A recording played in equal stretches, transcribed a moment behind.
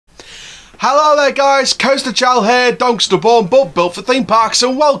Hello there guys, Coaster Chal here, Donkster born but built for theme parks,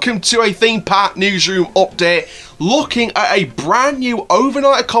 and welcome to a Theme Park Newsroom update looking at a brand new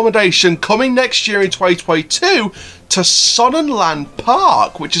overnight accommodation coming next year in 2022 to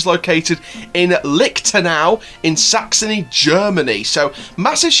Sonnenlandpark, which is located in Lichtenau in Saxony, Germany. So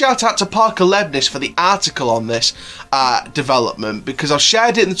massive shout out to Park Lichtenau for the article on this development, because I've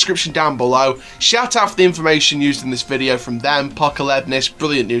shared it in the description down below. Shout out for the information used in this video from them. Park Lichtenau,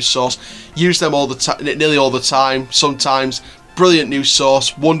 brilliant news source. Use them all the time, nearly all the time, sometimes. Brilliant news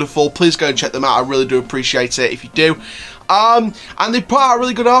source, wonderful. Please go and check them out. I really do appreciate it if you do. And they put out a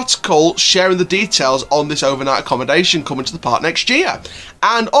really good article sharing the details on this overnight accommodation coming to the park next year.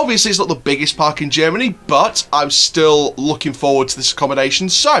 And obviously it's not the biggest park in Germany, but I'm still looking forward to this accommodation.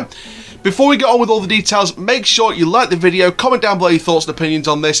 So, before we get on with all the details, make sure you like the video, comment down below your thoughts and opinions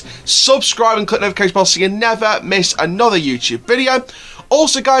on this, subscribe and click the notification bell so you never miss another YouTube video.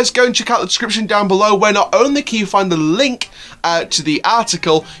 Also guys, go and check out the description down below, where not only can you find the link to the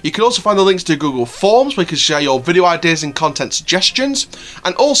article, you can also find the links to Google Forms where you can share your video ideas and content suggestions.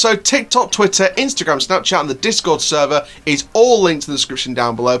 And also TikTok, Twitter, Instagram, Snapchat and the Discord server is all linked in the description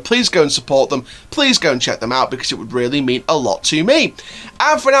down below. Please go and support them. Please go and check them out because it would really mean a lot to me.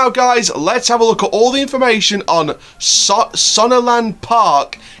 And for now guys, let's have a look at all the information on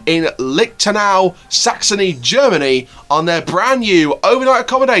Sonnenlandpark in Lichtenau, Saxony, Germany, on their brand new overnight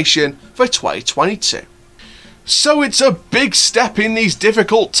accommodation for 2022. So it's a big step in these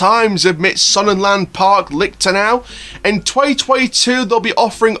difficult times, admits Sonnenlandpark Lichtenau. In 2022, they'll be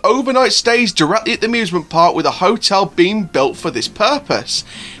offering overnight stays directly at the amusement park, with a hotel being built for this purpose.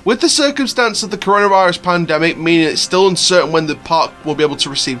 With the circumstance of the coronavirus pandemic, meaning it's still uncertain when the park will be able to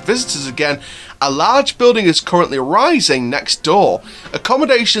receive visitors again, a large building is currently rising next door.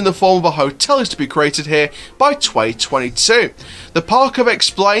 Accommodation in the form of a hotel is to be created here by 2022. The park have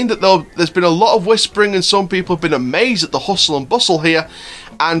explained that there's been a lot of whispering and some people have been amazed at the hustle and bustle here.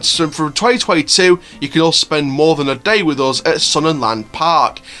 And so from 2022, you can also spend more than a day with us at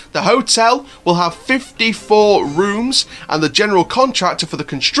Sonnenlandpark. The hotel will have 54 rooms, and the general contractor for the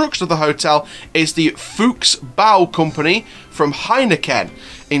construction of the hotel is the Fuchs Bau company from Heineken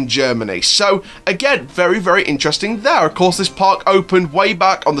in Germany. So again, very, very interesting there. Of course, this park opened way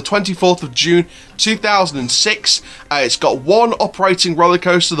back on the 24th of June 2006. It's got one operating roller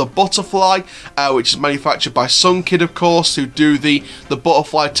coaster, the Butterfly, which is manufactured by Sunkid, of course, who do the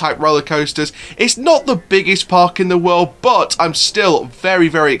butterfly type roller coasters. It's not the biggest park in the world, but I'm still very,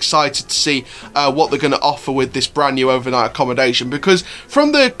 very excited to see what they're going to offer with this brand new overnight accommodation, because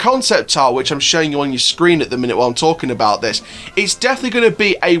from the concept art, which I'm showing you on your screen at the minute while I'm talking about this, it's definitely going to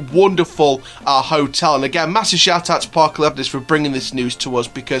be a wonderful hotel. And again, massive shout out to Park Lichtenau for bringing this news to us,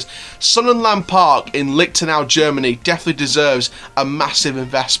 because Sonnenlandpark in Lichtenau, Germany definitely deserves a massive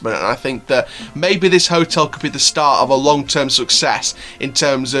investment, and I think that maybe this hotel could be the start of a long-term success in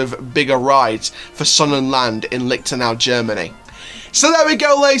terms of bigger rides for Sonnenland in Lichtenau, Germany. So there we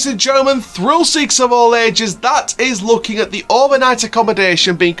go, ladies and gentlemen, thrill seekers of all ages. That is looking at the overnight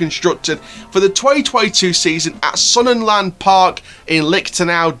accommodation being constructed for the 2022 season at Sonnenlandpark in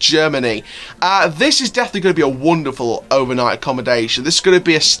Lichtenau, Germany. This is definitely going to be a wonderful overnight accommodation. This is going to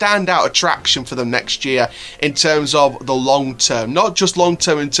be a standout attraction for them next year in terms of the long term. Not just long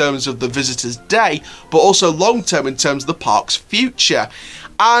term in terms of the visitors' day, but also long term in terms of the park's future.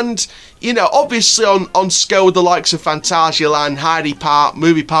 And, you know, obviously on scale with the likes of Phantasialand, Heidi Park,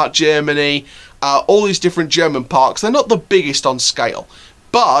 Movie Park Germany, all these different German parks, they're not the biggest on scale.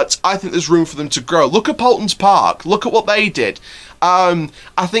 But I think there's room for them to grow. Look at Polton's Park. Look at what they did. I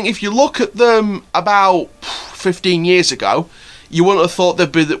think if you look at them about 15 years ago, you wouldn't have thought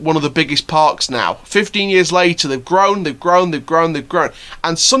they'd be one of the biggest parks now. 15 years later, they've grown, they've grown, they've grown, they've grown.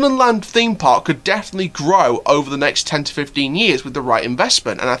 And Sonnenland theme park could definitely grow over the next 10 to 15 years with the right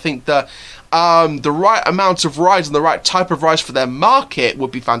investment. And I think that the right amount of rides and the right type of rides for their market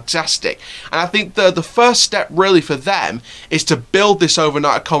would be fantastic. And I think the first step really for them is to build this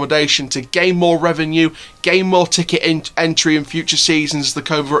overnight accommodation to gain more revenue, gain more ticket entry in future seasons as the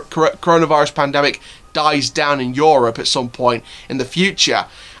coronavirus pandemic dies down in Europe at some point in the future.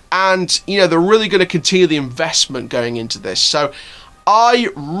 And, you know, they're really going to continue the investment going into this. So I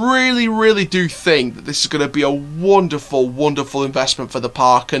really, really do think that this is going to be a wonderful, wonderful investment for the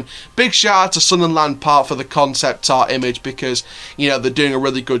park. And big shout out to Sonnenlandpark for the concept art image, because, you know, they're doing a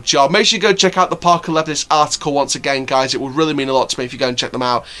really good job. Make sure you go check out the Park Lichtenau article once again, guys. It would really mean a lot to me if you go and check them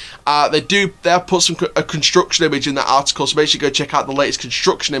out. They have put a construction image in that article, so make sure you go check out the latest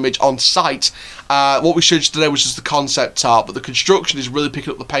construction image on site. What we showed you today was just the concept art, but the construction is really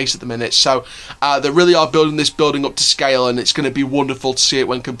picking up the pace at the minute. So they really are building this building up to scale, and it's going to be wonderful wonderful to see it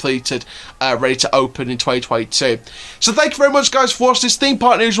when completed, ready to open in 2022. So thank you very much, guys, for watching this theme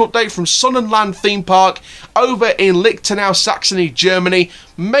park news update from Sonnenland Theme Park over in Lichtenau, Saxony, Germany.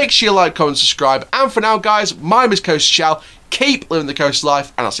 Make sure you like, comment, subscribe, and for now, guys, my name is Coast Shell. Keep living the coast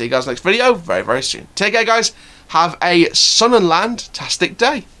life, and I'll see you guys next video very, very soon. Take care, guys. Have a Sonnenland-tastic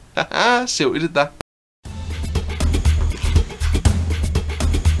day. See what we did there.